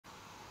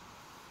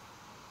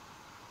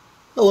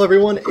Hello,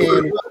 everyone,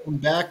 and welcome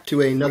back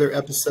to another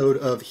episode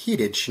of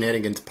Heated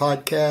Shenanigans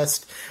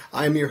Podcast.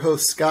 I'm your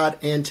host, Scott,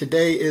 and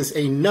today is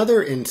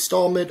another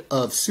installment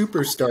of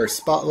Superstar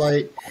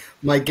Spotlight.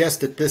 My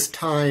guest at this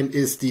time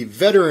is the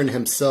veteran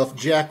himself,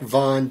 Jack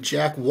Vaughn.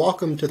 Jack,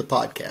 welcome to the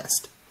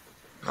podcast.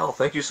 Oh,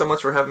 thank you so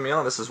much for having me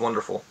on. This is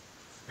wonderful.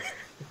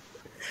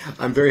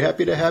 I'm very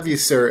happy to have you,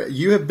 sir.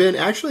 You have been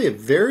actually a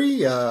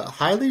very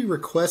highly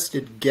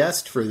requested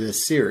guest for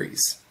this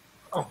series.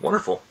 Oh,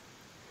 wonderful.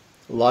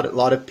 A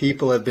lot of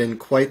people have been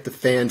quite the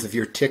fans of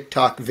your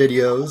TikTok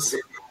videos.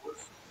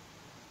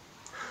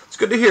 It's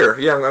good to hear.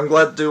 Yeah, I'm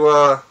glad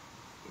to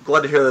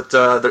hear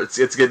that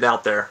it's getting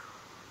out there.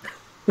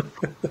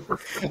 All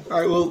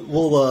right,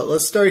 well,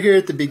 let's start here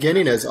at the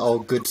beginning, as all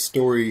good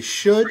stories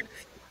should.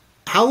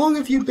 How long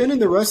have you been in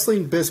the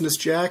wrestling business,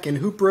 Jack, and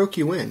who broke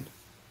you in?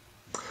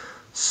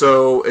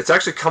 So it's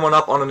actually coming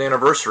up on an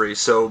anniversary.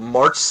 So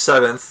March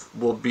 7th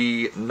will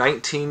be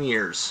 19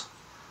 years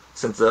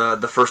since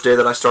the first day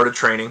that I started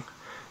training.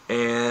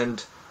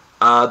 And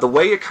the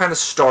way it kind of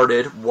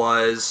started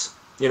was,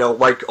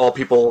 like all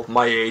people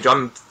my age,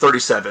 I'm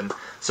 37,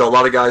 so a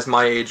lot of guys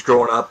my age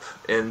growing up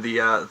in the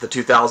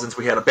 2000s,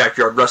 we had a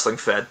backyard wrestling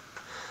fed.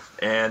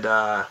 And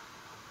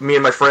me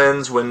and my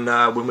friends, when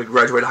we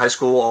graduated high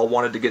school, all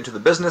wanted to get into the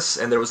business,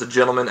 and there was a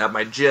gentleman at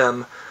my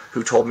gym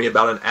who told me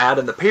about an ad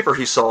in the paper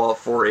he saw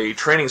for a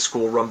training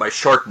school run by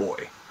Shark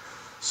Boy.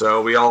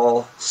 So we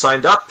all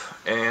signed up,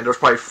 and there was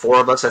probably 4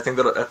 of us, I think,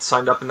 that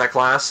signed up in that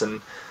class,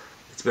 and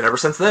it's been ever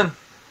since then.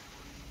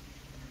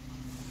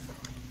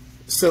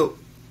 So,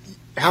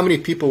 how many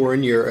people were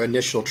in your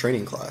initial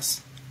training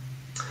class?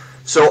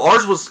 So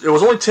ours was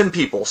only 10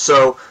 people,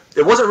 so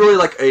it wasn't really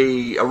like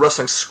a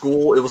wrestling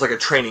school, it was like a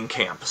training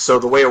camp. So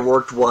the way it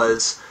worked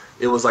was,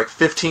 it was like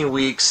 15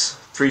 weeks,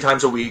 3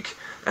 times a week,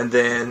 and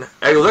then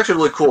it was actually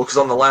really cool because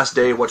on the last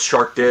day what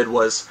Shark did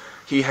was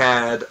he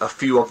had a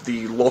few of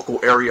the local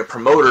area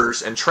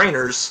promoters and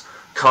trainers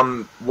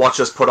come watch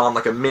us put on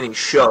like a mini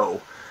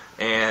show,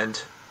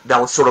 and that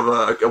was sort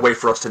of a way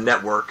for us to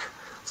network.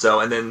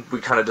 So, and then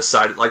we kind of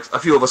decided, like, a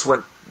few of us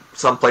went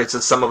some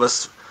places, some of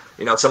us,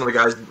 some of the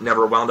guys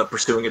never wound up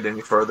pursuing it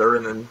any further,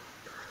 and then,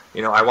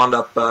 I wound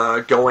up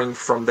going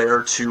from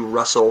there to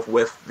wrestle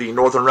with the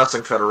Northern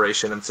Wrestling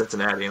Federation in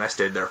Cincinnati, and I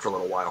stayed there for a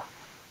little while.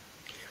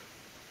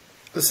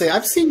 Let's say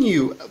I've seen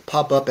you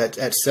pop up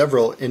at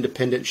several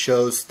independent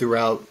shows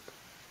throughout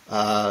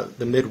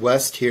the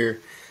Midwest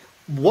here.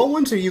 What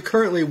ones are you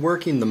currently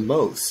working the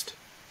most?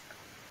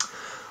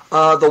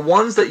 The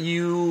ones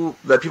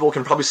that people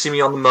can probably see me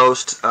on the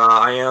most,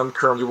 I am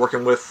currently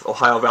working with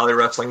Ohio Valley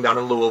Wrestling down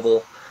in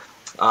Louisville.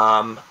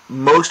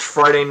 Most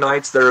Friday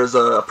nights there is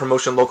a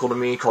promotion local to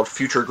me called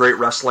Future Great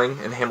Wrestling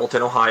in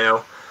Hamilton,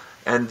 Ohio.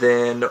 And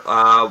then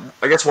I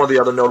guess one of the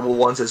other notable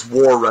ones is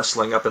War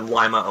Wrestling up in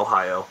Lima,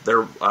 Ohio.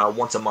 They're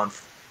once a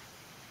month.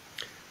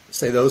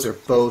 Say those are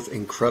both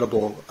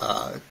incredible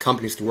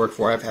companies to work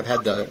for. I've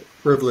had the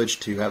privilege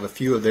to have a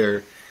few of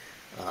their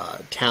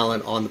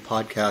talent on the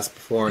podcast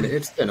before, and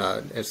it's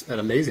an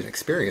amazing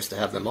experience to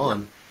have them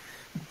on.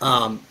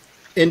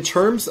 In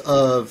terms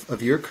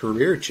of your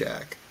career,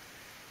 Jack,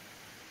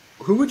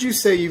 who would you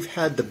say you've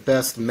had the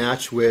best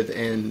match with,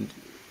 and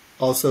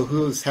also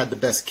who's had the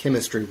best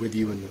chemistry with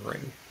you in the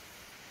ring?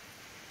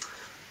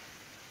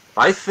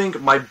 I think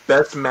my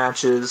best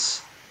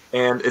matches,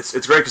 and it's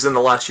great because in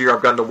the last year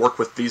I've gotten to work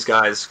with these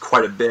guys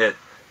quite a bit,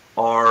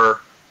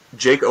 are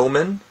Jake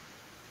Oman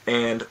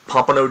and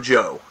Pompano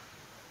Joe.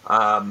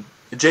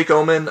 Jake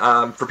Oman,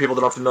 for people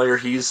that aren't familiar,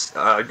 he's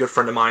a good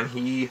friend of mine.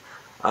 He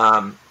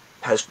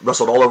has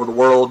wrestled all over the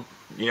world.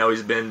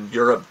 He's been in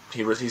Europe.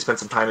 He spent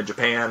some time in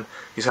Japan.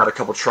 He's had a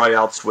couple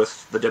tryouts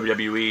with the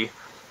WWE.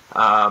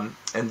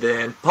 And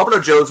then Pompano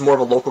Joe's more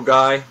of a local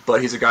guy,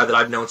 but he's a guy that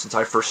I've known since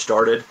I first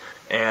started.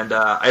 And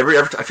I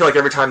feel like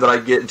every time that I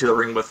get into the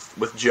ring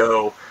with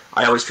Joe,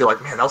 I always feel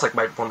like, man, that was like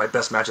one of my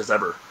best matches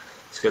ever.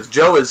 Because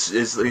Joe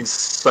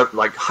he's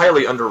like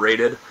highly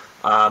underrated.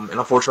 And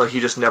unfortunately, he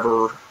just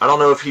never, I don't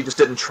know if he just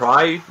didn't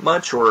try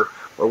much or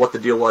what the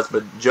deal was,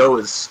 but Joe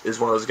is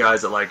one of those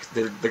guys that, like,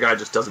 the guy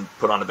just doesn't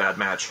put on a bad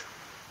match.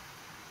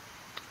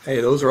 Hey,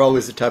 those are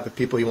always the type of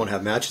people you want to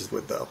have matches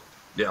with, though.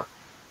 Yeah.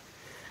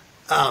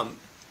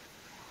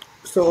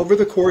 So over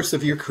the course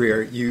of your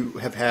career, you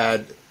have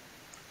had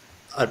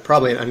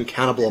probably an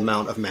uncountable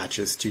amount of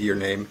matches to your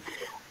name.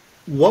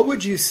 What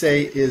would you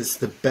say is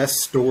the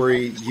best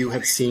story you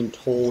have seen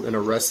told in a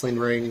wrestling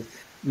ring?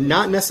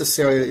 Not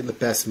necessarily the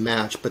best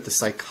match, but the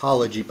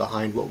psychology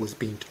behind what was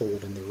being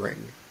told in the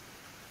ring.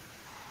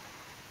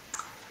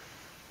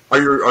 Are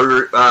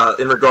you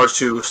in regards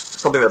to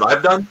something that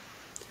I've done?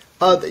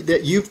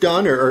 That you've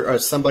done, or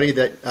somebody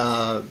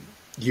that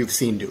you've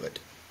seen do it.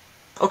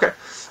 Okay.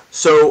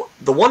 So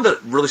the one that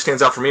really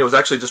stands out for me was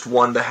actually just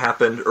one that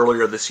happened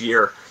earlier this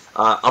year.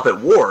 Up at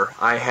War,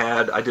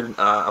 I did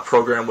a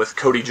program with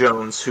Cody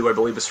Jones, who I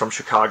believe is from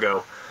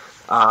Chicago.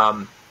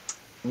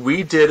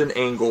 We did an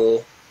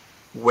angle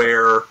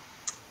where,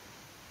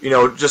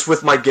 just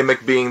with my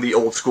gimmick being the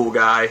old school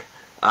guy,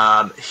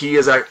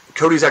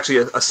 Cody's actually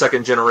a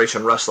second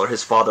generation wrestler.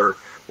 His father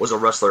was a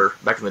wrestler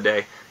back in the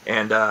day,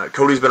 and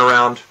Cody's been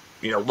around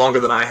longer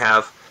than I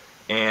have.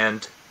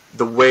 And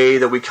the way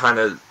that we kind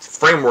of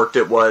frameworked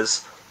it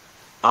was,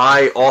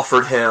 I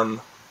offered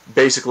him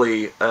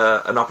basically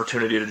an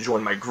opportunity to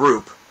join my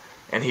group,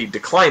 and he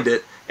declined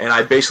it. And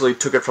I basically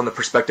took it from the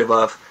perspective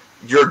of,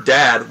 your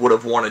dad would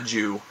have wanted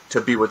you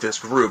to be with this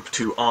group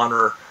to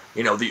honor,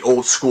 the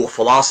old school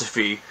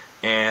philosophy.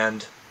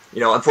 And,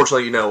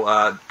 unfortunately,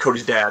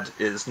 Cody's dad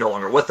is no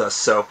longer with us.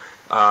 So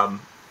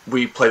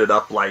we played it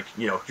up like,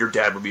 your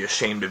dad would be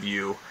ashamed of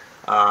you.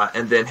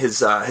 And then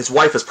his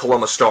wife is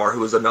Paloma Starr,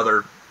 who is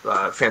another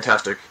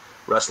fantastic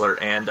wrestler.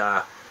 And,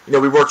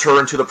 we worked her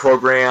into the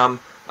program,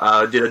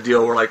 did a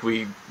deal where like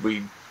we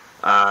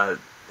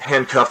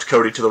handcuffed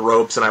Cody to the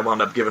ropes, and I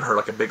wound up giving her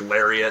like a big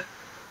lariat.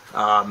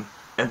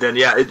 And then,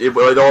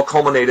 it all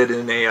culminated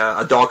in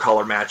a dog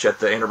collar match at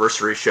the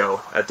anniversary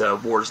show, at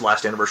Ward's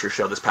last anniversary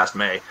show this past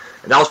May.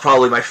 And that was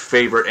probably my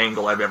favorite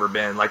angle I've ever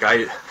been. Like,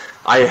 I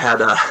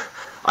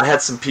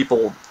had some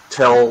people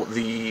tell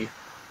the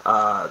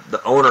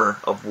owner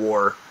of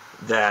War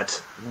that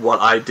what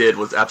I did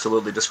was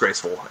absolutely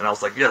disgraceful. And I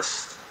was like,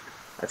 yes,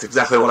 that's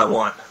exactly what I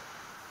want.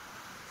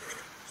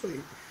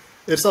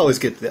 It's always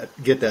get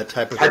that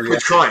type of reaction. I quit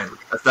trying.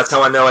 That's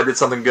how I know I did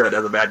something good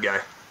as a bad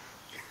guy.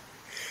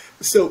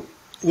 So,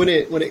 when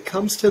it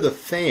comes to the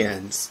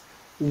fans,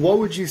 what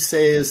would you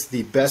say is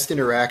the best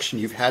interaction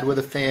you've had with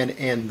a fan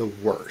and the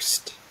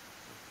worst?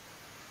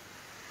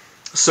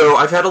 So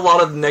I've had a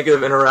lot of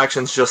negative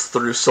interactions just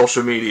through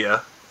social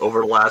media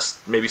over the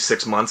last maybe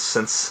 6 months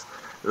since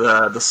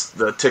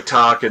the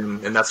TikTok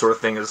and that sort of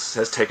thing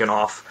has taken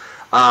off.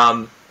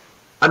 I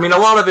mean, a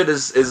lot of it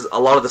is a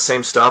lot of the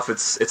same stuff.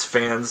 It's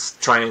fans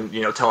trying,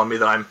 telling me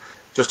that I'm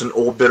just an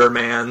old bitter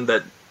man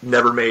that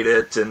never made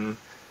it, and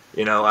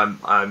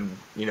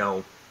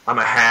I'm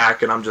a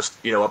hack, and I'm just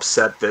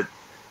upset that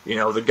the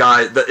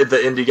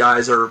indie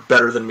guys are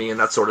better than me and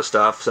that sort of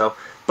stuff. So,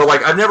 but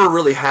like, I've never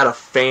really had a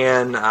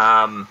fan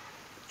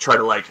try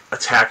to like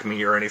attack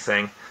me or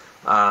anything.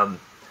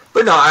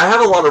 But no, I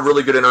have a lot of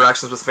really good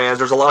interactions with fans.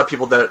 There's a lot of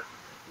people that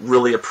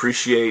really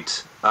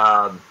appreciate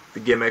the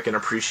gimmick and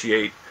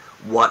appreciate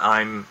what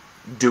I'm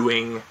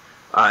doing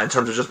in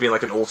terms of just being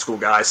like an old school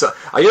guy. So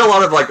I get a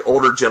lot of like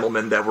older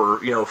gentlemen that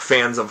were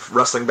fans of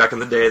wrestling back in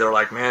the day. They're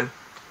like, man,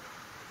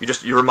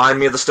 you remind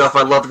me of the stuff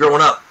I loved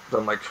growing up. So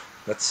I'm like,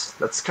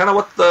 that's kind of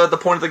what the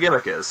point of the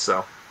gimmick is.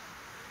 So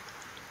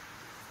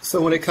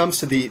when it comes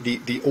to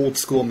the old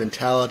school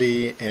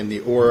mentality and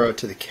the aura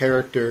to the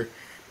character,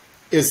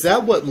 is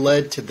that what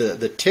led to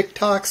the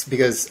TikToks?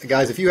 Because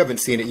guys, if you haven't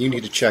seen it, you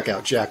need to check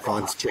out Jack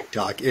Vaughn's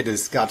TikTok. It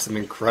has got some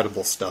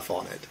incredible stuff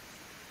on it.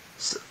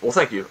 Well,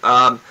 thank you.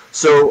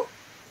 So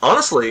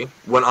honestly,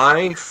 when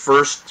I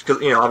first, because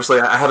obviously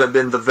I haven't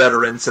been the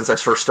veteran since I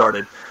first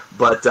started,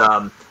 but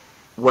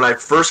when I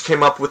first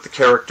came up with the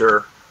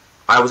character,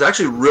 I was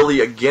actually really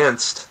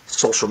against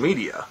social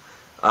media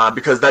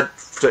because that,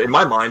 in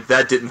my mind,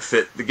 that didn't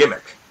fit the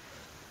gimmick,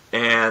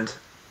 and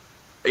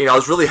I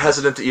was really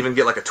hesitant to even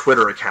get like a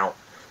Twitter account,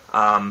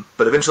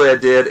 but eventually I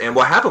did. And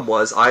what happened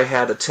was I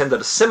had attended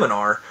a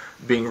seminar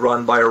being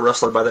run by a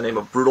wrestler by the name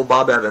of Brutal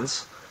Bob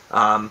Evans.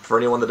 For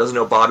anyone that doesn't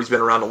know Bob, he's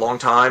been around a long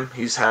time.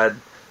 He's had,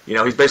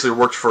 he's basically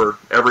worked for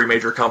every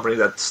major company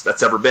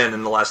that's ever been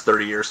in the last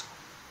 30 years.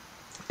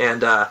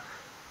 And,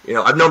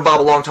 I've known Bob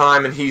a long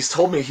time, and he's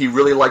told me he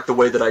really liked the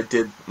way that I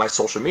did my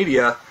social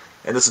media,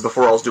 and this is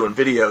before I was doing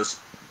videos.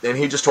 And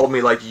he just told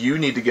me, like, you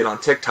need to get on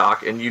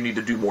TikTok, and you need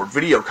to do more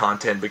video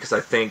content, because I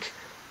think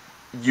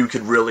you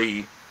could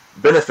really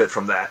benefit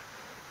from that.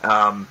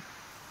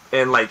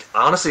 And, like,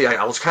 honestly,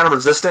 I was kind of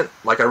resistant.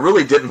 Like, I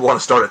really didn't want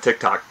to start a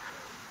TikTok.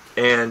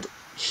 And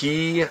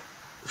he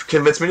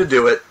convinced me to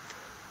do it.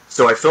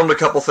 So I filmed a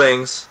couple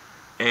things,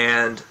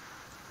 and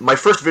my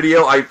first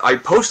video, I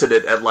posted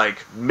it at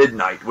like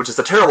midnight, which is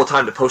a terrible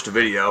time to post a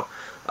video.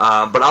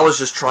 But I was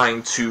just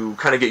trying to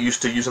kind of get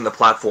used to using the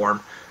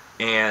platform.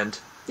 And,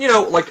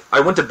 like,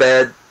 I went to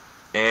bed,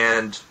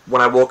 and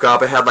when I woke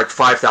up, it had like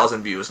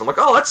 5,000 views. I'm like,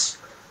 oh, that's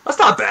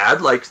not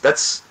bad. Like,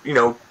 that's,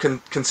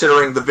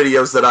 considering the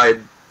videos that I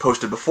had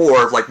posted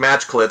before, of like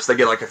match clips, they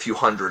get like a few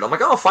hundred. I'm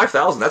like, oh,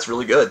 5,000, that's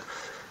really good.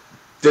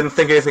 Didn't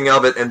think anything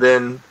of it, and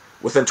then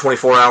within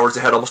 24 hours,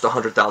 it had almost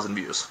 100,000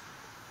 views.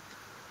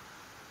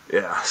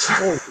 Yeah.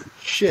 Holy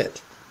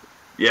shit.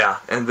 Yeah,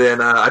 and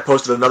then I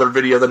posted another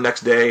video the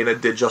next day, and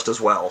it did just as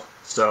well.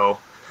 So,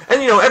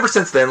 and ever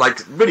since then, like,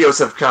 videos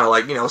have kind of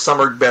like, some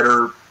are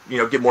better,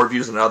 get more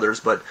views than others,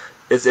 but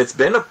it's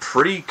been a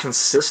pretty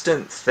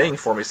consistent thing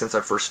for me since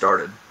I first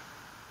started.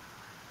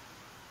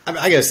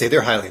 I gotta say,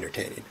 they're highly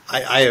entertaining.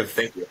 I have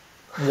Thank you.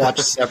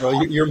 watched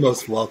several. You're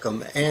most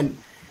welcome. And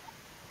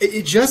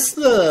it just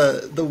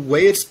the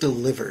way it's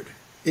delivered,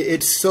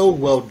 it's so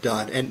well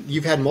done. And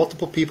you've had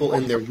multiple people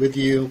in there with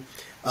you.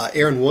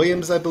 Aaron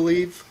Williams, I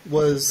believe,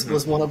 was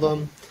one of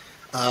them.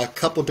 A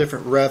couple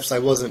different refs.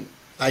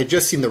 I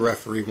just seen the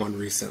referee one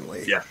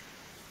recently. Yeah.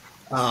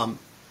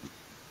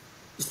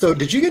 So,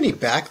 did you get any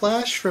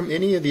backlash from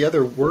any of the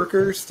other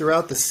workers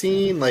throughout the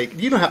scene? Like,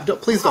 you don't have.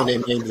 Please don't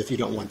name names if you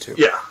don't want to.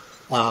 Yeah.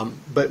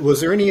 But was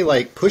there any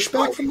like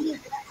pushback from you?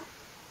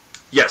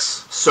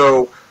 Yes.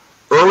 So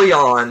early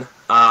on,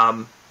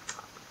 I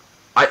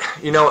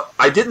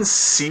didn't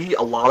see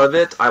a lot of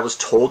it. I was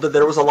told that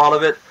there was a lot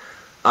of it.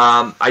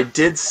 I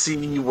did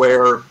see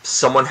where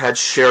someone had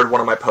shared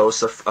one of my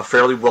posts, a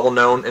fairly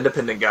well-known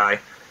independent guy,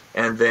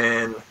 and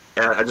then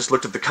I just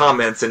looked at the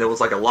comments, and it was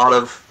like a lot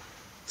of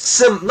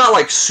not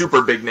like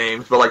super big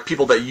names, but like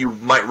people that you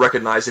might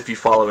recognize if you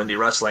follow indie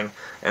wrestling,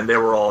 and they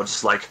were all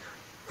just like,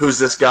 who's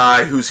this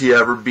guy? Who's he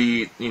ever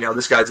beat?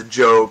 This guy's a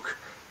joke,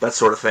 that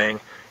sort of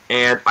thing.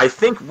 And I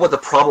think what the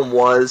problem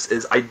was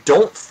is I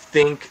don't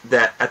think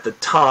that at the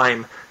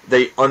time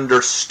they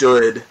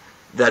understood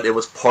that it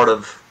was part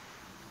of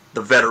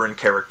the veteran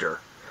character.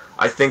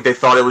 I think they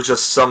thought it was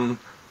just some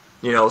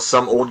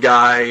old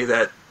guy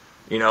that,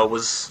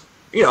 was,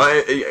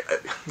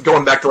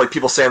 going back to like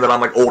people saying that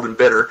I'm like old and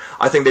bitter.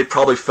 I think they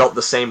probably felt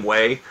the same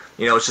way.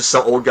 It's just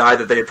some old guy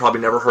that they had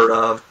probably never heard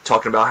of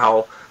talking about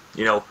how,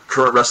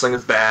 current wrestling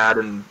is bad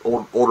and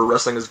older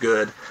wrestling is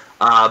good.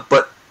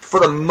 But for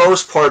the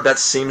most part, that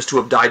seems to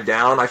have died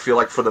down. I feel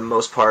like for the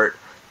most part,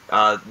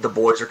 the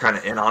boys are kind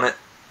of in on it.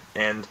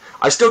 And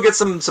I still get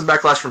some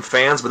backlash from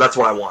fans, but that's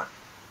what I want.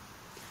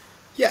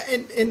 Yeah,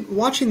 and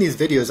watching these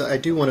videos, I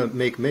do want to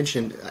make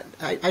mention,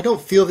 I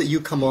don't feel that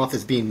you come off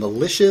as being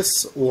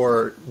malicious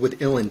or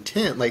with ill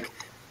intent. Like,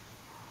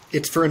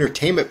 it's for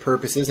entertainment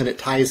purposes, and it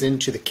ties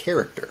into the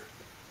character.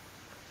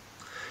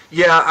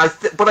 Yeah,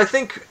 but I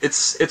think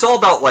it's all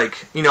about,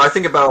 like, I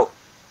think about,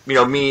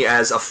 me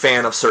as a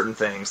fan of certain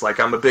things. Like,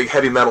 I'm a big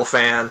heavy metal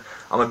fan.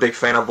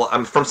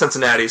 I'm from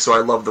Cincinnati, so I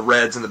love the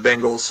Reds and the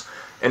Bengals.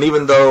 And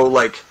even though,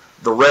 like,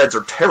 the Reds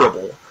are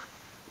terrible,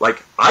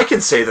 like, I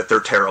can say that they're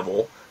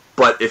terrible,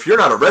 but if you're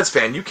not a Reds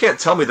fan, you can't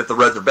tell me that the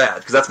Reds are bad,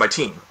 because that's my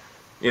team.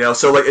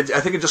 So, like,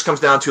 I think it just comes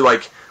down to,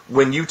 like,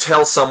 when you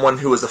tell someone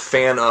who is a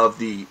fan of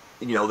the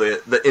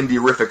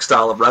indie-rific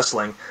style of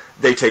wrestling,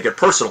 they take it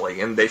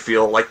personally, and they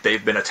feel like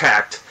they've been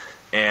attacked,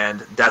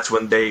 and that's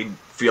when they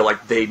feel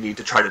like they need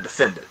to try to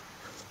defend it.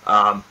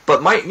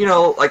 But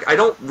I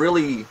don't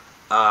really...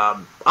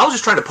 I was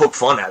just trying to poke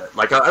fun at it.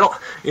 Like, I don't...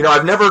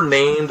 I've never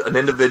named an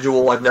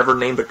individual, I've never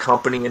named a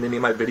company in any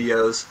of my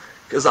videos,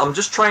 because I'm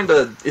just trying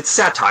to... It's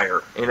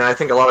satire, and I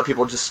think a lot of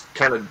people just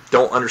kind of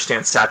don't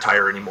understand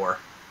satire anymore.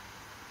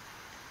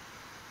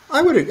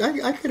 I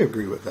could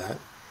agree with that.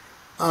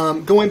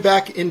 Going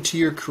back into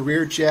your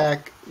career,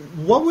 Jack,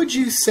 what would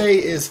you say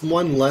is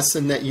one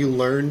lesson that you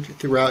learned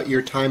throughout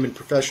your time in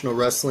professional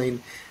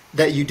wrestling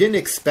that you didn't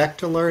expect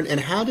to learn, and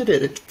how did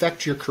it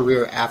affect your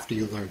career after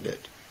you learned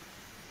it?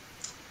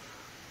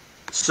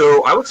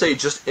 So I would say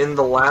just in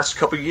the last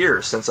couple of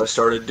years since I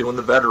started doing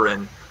the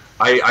veteran,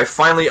 I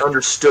finally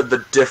understood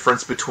the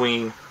difference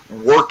between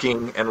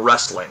working and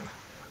wrestling.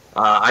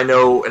 I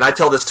know, and I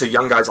tell this to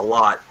young guys a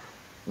lot,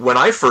 when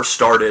I first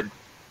started,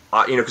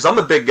 because I'm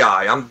a big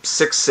guy. I'm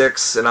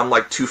 6'6", and I'm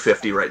like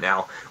 250 right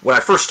now. When I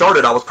first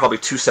started, I was probably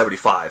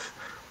 275.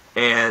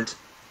 And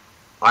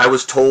I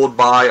was told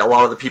by a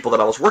lot of the people that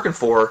I was working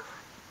for,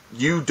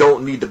 you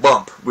don't need to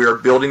bump. We are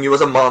building you as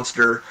a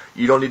monster.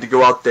 You don't need to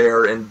go out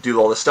there and do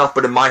all this stuff.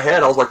 But in my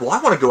head, I was like, well,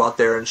 I want to go out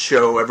there and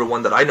show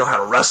everyone that I know how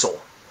to wrestle.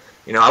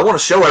 I want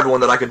to show everyone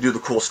that I can do the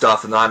cool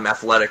stuff and that I'm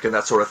athletic and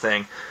that sort of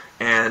thing.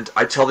 And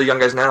I tell the young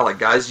guys now, like,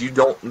 guys, you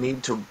don't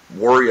need to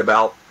worry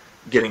about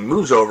getting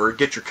moves over.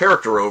 Get your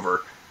character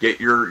over. Get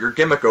your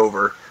gimmick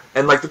over.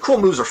 And, like, the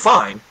cool moves are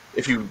fine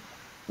if you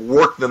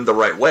work them the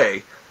right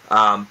way.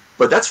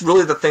 But that's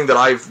really the thing that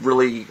I've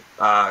really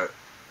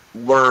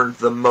learned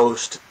the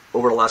most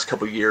over the last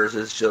couple of years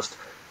is just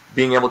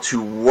being able to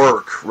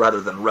work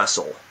rather than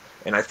wrestle.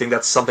 And I think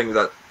that's something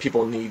that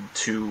people need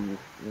to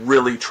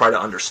really try to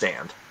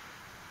understand.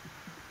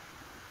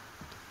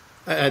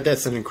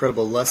 That's an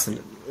incredible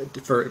lesson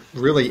for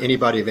really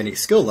anybody of any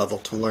skill level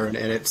to learn,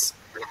 and it's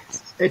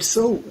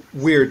so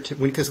weird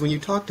because when you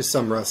talk to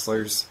some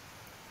wrestlers,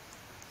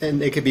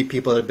 and they could be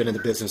people that have been in the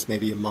business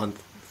maybe a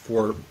month,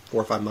 4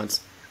 or 5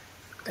 months,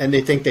 and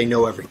they think they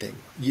know everything.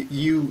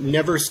 You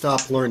never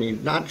stop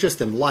learning, not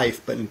just in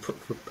life, but in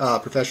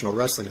professional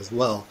wrestling as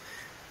well.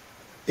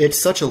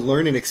 It's such a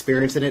learning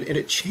experience, and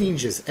it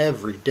changes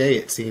every day,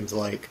 it seems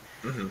like.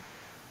 Mm-hmm.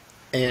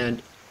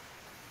 And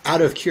out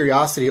of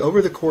curiosity,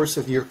 over the course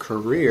of your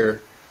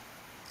career,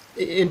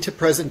 into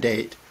present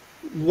date,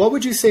 what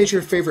would you say is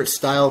your favorite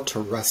style to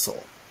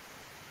wrestle?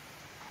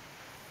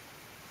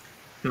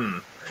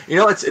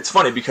 It's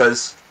funny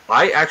because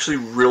I actually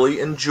really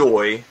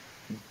enjoy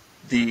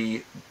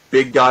the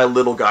big guy,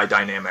 little guy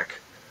dynamic.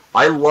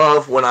 I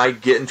love when I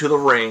get into the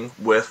ring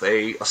with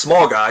a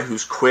small guy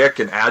who's quick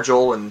and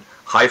agile and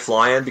high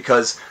flying,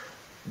 because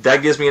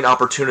that gives me an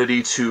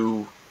opportunity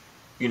to,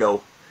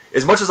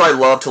 as much as I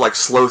love to like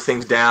slow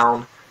things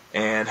down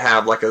and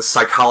have like a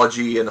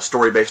psychology and a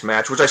story-based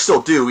match, which I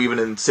still do even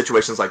in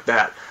situations like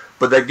that,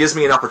 but that gives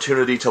me an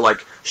opportunity to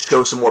like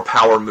show some more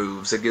power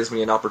moves. It gives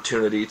me an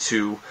opportunity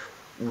to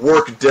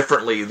work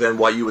differently than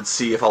what you would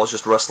see if I was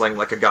just wrestling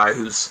like a guy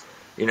who's,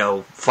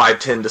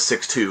 5'10" to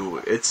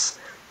 6'2".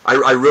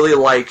 I really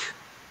like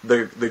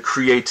the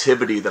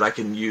creativity that I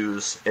can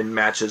use in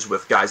matches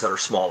with guys that are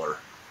smaller.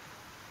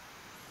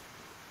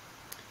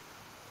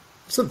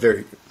 It's a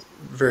very,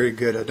 very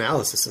good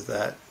analysis of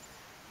that.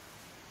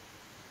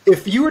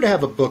 If you were to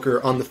have a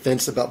booker on the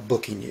fence about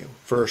booking you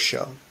for a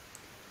show,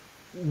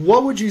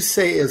 what would you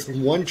say is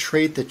one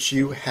trait that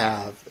you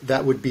have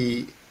that would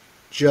be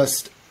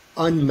just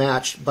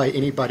unmatched by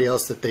anybody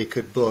else that they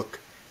could book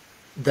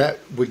that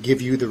would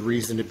give you the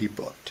reason to be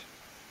booked?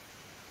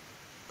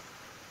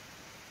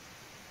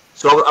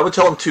 So I would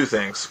tell them two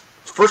things.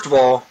 First of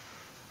all,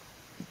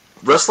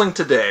 wrestling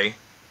today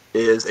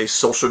is a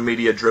social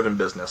media driven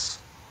business.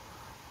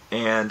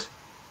 And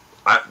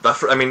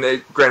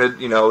granted,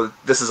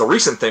 this is a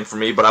recent thing for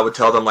me, but I would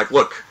tell them, like,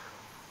 look,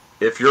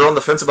 if you're on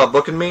the fence about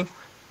booking me,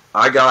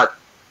 I got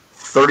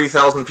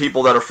 30,000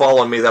 people that are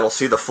following me that'll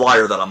see the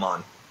flyer that I'm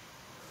on.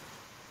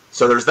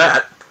 So there's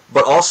that.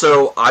 But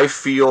also, I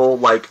feel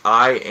like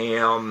I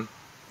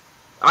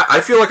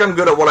feel like I'm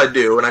good at what I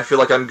do, and I feel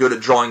like I'm good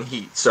at drawing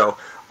heat. So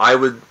I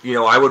would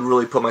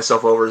really put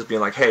myself over as being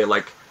like, hey,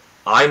 like,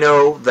 I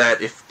know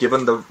that if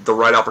given the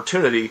right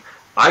opportunity,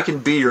 I can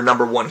be your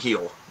number one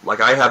heel. Like,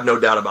 I have no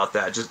doubt about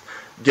that. Just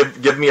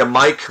give me a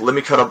mic, let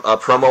me cut a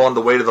promo on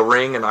the way to the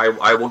ring, and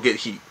I will get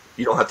heat.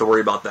 You don't have to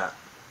worry about that.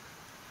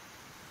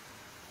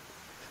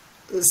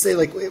 Say,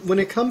 like, when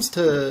it comes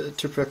to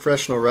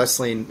professional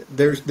wrestling,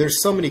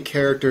 there's so many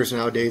characters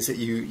nowadays that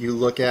you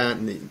look at,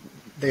 and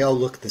they all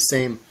look the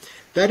same.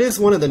 That is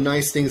one of the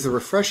nice things, the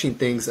refreshing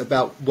things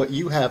about what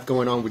you have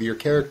going on with your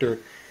character.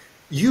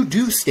 You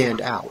do stand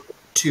out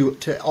to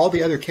all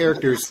the other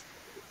characters.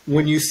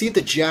 When you see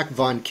the Jack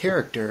Vaughn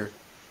character,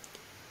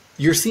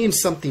 you're seeing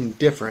something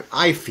different,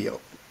 I feel.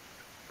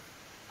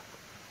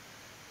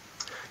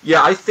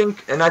 Yeah, I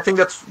think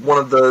that's one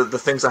of the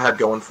things I have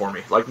going for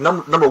me. Like,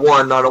 number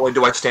one, not only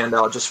do I stand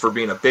out just for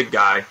being a big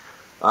guy,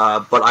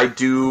 but I've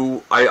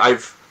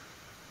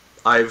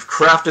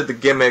crafted the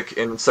gimmick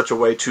in such a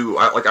way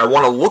I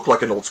want to look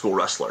like an old school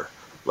wrestler.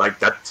 Like,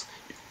 that,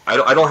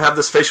 I don't have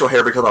this facial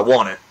hair because I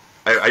want it.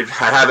 I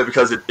have it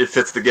because it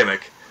fits the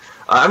gimmick.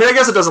 I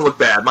guess it doesn't look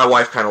bad. My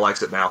wife kind of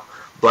likes it now,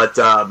 but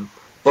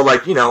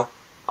like,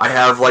 I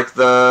have like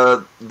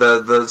the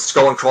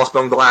skull and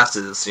crossbone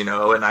glasses, and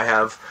I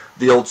have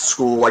the old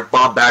school like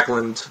Bob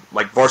Backlund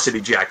like varsity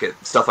jacket,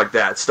 stuff like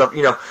that. So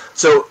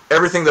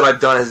everything that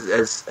I've done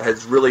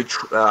has really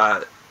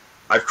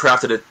I've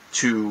crafted it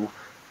to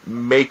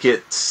make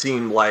it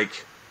seem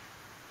like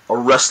a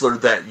wrestler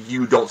that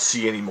you don't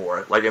see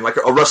anymore, like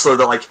a wrestler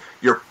that like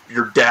your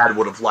dad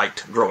would have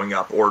liked growing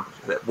up or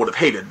that would have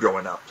hated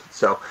growing up.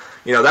 So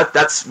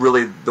that's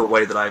really the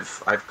way that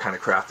I've kind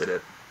of crafted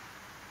it.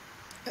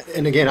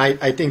 And again,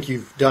 I think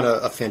you've done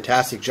a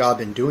fantastic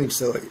job in doing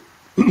so.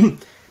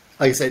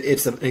 Like I said,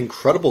 it's an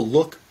incredible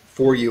look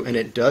for you, and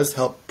it does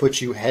help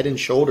put you head and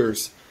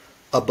shoulders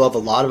above a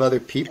lot of other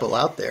people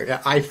out there,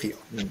 I feel.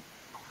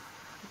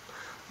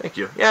 Thank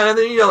you. Yeah,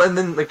 and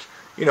then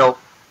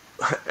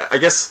I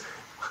guess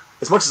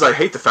as much as I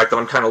hate the fact that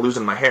I'm kind of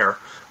losing my hair,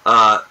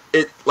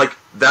 it like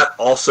that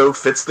also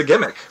fits the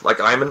gimmick. Like,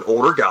 I'm an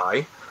older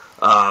guy.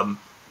 I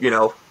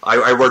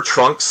wear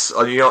trunks,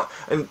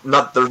 and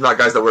there's not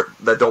guys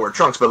that don't wear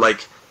trunks, but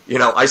like,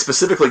 I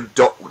specifically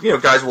don't,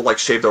 guys will like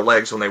shave their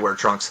legs when they wear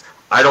trunks.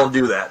 I don't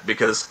do that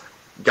because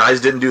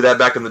guys didn't do that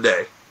back in the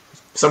day.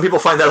 Some people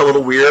find that a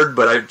little weird,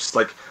 but I just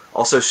like,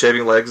 also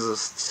shaving legs is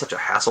such a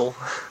hassle.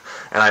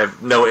 And I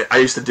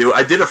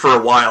did it for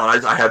a while,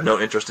 and I have no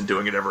interest in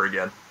doing it ever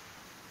again.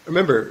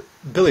 Remember,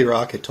 Billy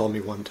Rock had told me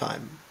one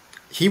time,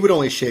 he would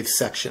only shave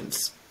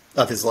sections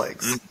of his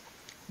legs. Mm-hmm.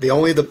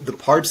 The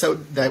parts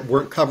that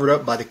weren't covered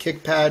up by the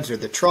kick pads or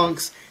the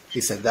trunks, he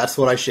said, that's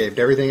what I shaved.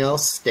 Everything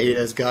else stayed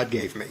as God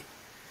gave me.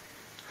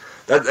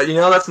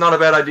 That's not a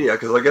bad idea,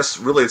 because I guess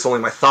really it's only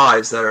my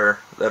thighs that are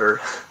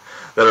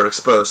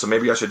exposed. So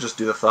maybe I should just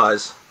do the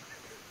thighs.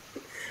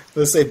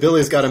 Let's say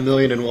Billy's got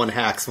 1,000,001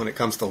 hacks when it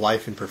comes to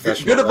life and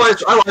professional. Good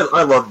advice.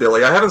 I love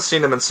Billy. I haven't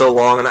seen him in so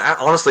long, and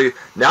honestly,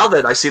 now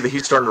that I see that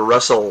he's starting to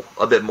wrestle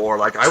a bit more,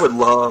 like, I would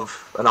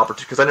love an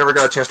opportunity, because I never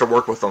got a chance to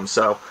work with him,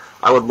 so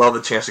I would love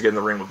a chance to get in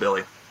the ring with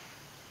Billy.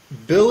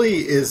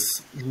 Billy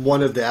is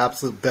one of the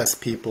absolute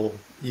best people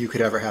you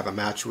could ever have a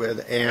match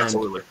with, and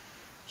absolutely,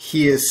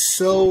 he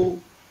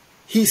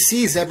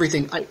sees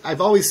everything.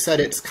 I've always said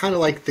it's kind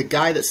of like the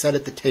guy that sat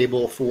at the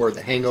table for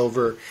The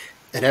Hangover,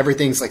 and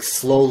everything's like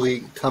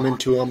slowly coming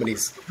to him, and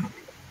he's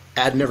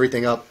adding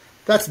everything up.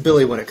 That's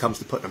Billy when it comes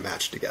to putting a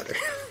match together.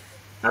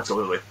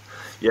 Absolutely.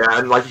 Yeah,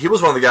 and like, he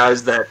was one of the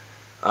guys that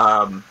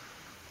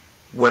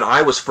when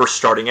I was first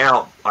starting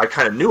out, I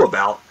kind of knew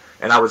about,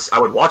 and I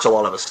would watch a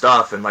lot of his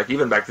stuff, and like,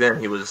 even back then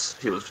he was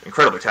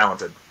incredibly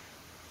talented.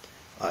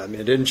 I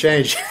mean, it didn't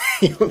change.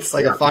 He looks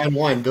like a fine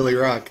wine, Billy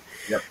Rock.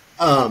 Yep.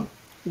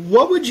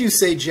 What would you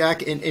say,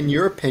 Jack, in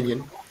your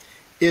opinion,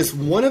 is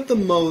one of the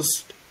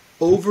most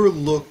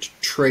overlooked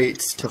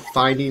traits to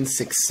finding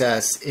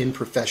success in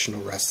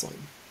professional wrestling?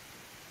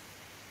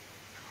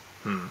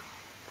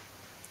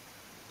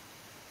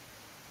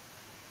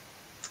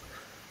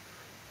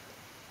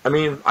 I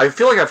mean, I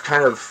feel like I've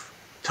kind of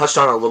touched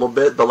on it a little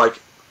bit, but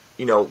like,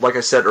 like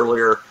I said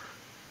earlier,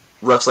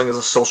 wrestling is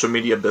a social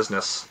media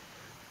business,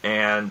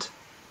 and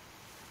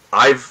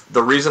honestly,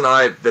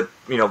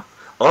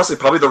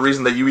 probably the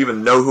reason that you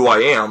even know who I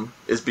am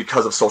is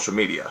because of social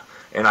media.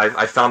 And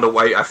I found a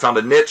way, I found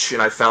a niche,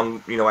 and I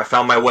found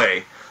my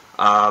way.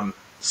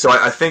 So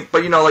I think,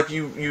 but like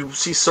you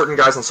see certain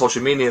guys on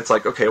social media, it's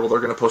like, okay, well, they're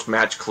going to post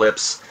match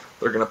clips,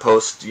 they're going to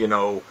post,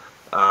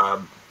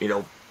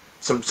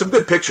 some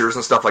good pictures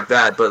and stuff like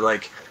that. But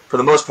like for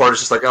the most part,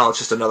 it's just like, oh, it's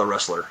just another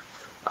wrestler.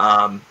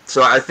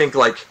 So I think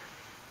like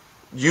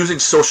using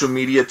social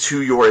media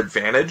to your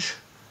advantage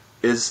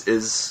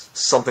is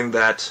something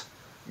that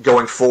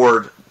going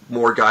forward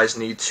more guys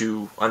need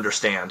to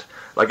understand.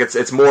 Like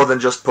it's more than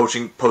just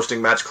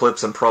posting match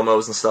clips and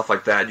promos and stuff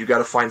like that. You got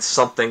to find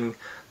something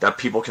that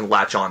people can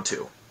latch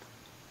onto.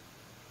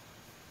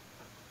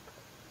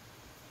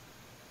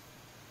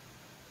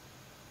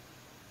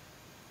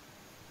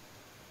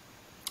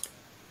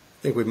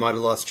 I think we might have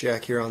lost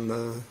Jack here on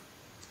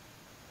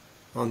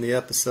the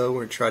episode. We're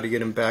going to try to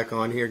get him back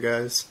on here,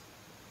 guys.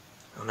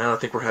 Oh, now I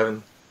think we're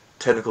having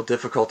technical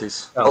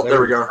difficulties. Oh,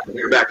 there we go.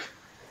 You're back.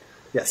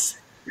 Yes.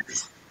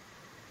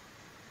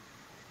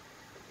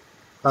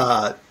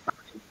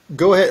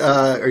 Go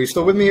ahead. Are you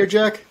still with me here,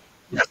 Jack?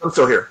 Yes, I'm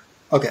still here.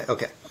 Okay.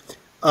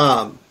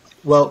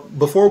 Well,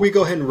 before we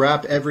go ahead and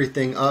wrap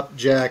everything up,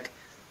 Jack,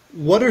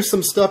 what are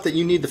some stuff that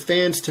you need the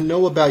fans to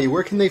know about you?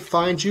 Where can they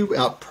find you?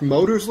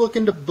 Promoters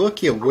looking to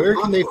book you. Where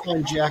can they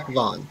find Jack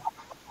Vaughn?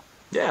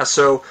 Yeah,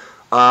 so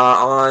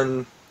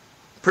on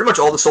pretty much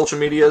all the social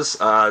medias,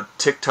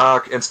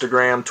 TikTok,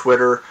 Instagram,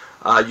 Twitter,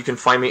 you can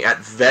find me at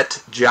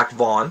Vet Jack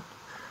Vaughn.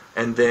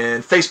 And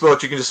then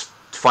Facebook, you can just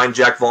find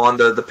Jack Vaughn.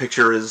 The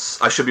picture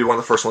I should be one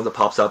of the first ones that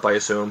pops up, I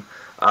assume.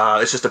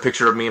 It's just a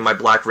picture of me in my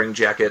black ring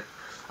jacket.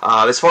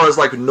 As far as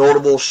like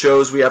notable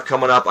shows we have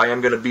coming up, I am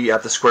going to be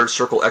at the Squared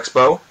Circle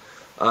Expo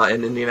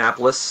in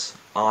Indianapolis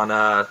on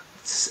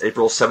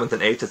April 7th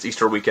and 8th. It's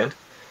Easter weekend.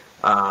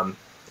 And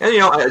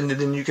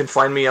then you can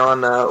find me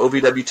on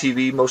OVW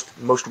TV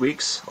most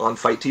weeks on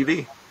Fight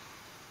TV.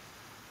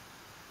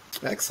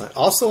 Excellent.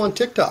 Also on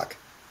TikTok.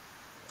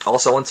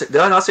 Did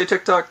I not say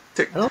TikTok?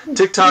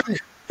 TikTok,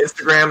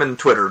 Instagram, and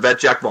Twitter. Vet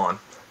Jack Vaughn.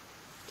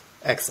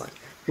 Excellent.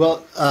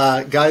 Well,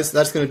 guys,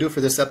 that's going to do it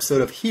for this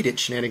episode of Heated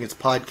Shenanigans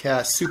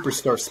Podcast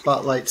Superstar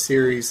Spotlight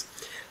Series.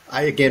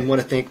 I again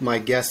want to thank my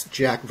guest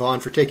Jack Vaughn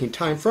for taking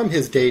time from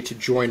his day to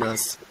join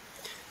us.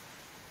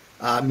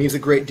 Means a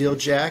great deal,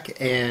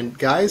 Jack. And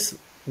guys,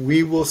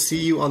 we will see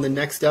you on the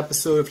next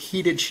episode of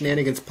Heated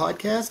Shenanigans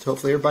Podcast.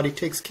 Hopefully everybody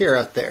takes care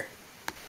out there.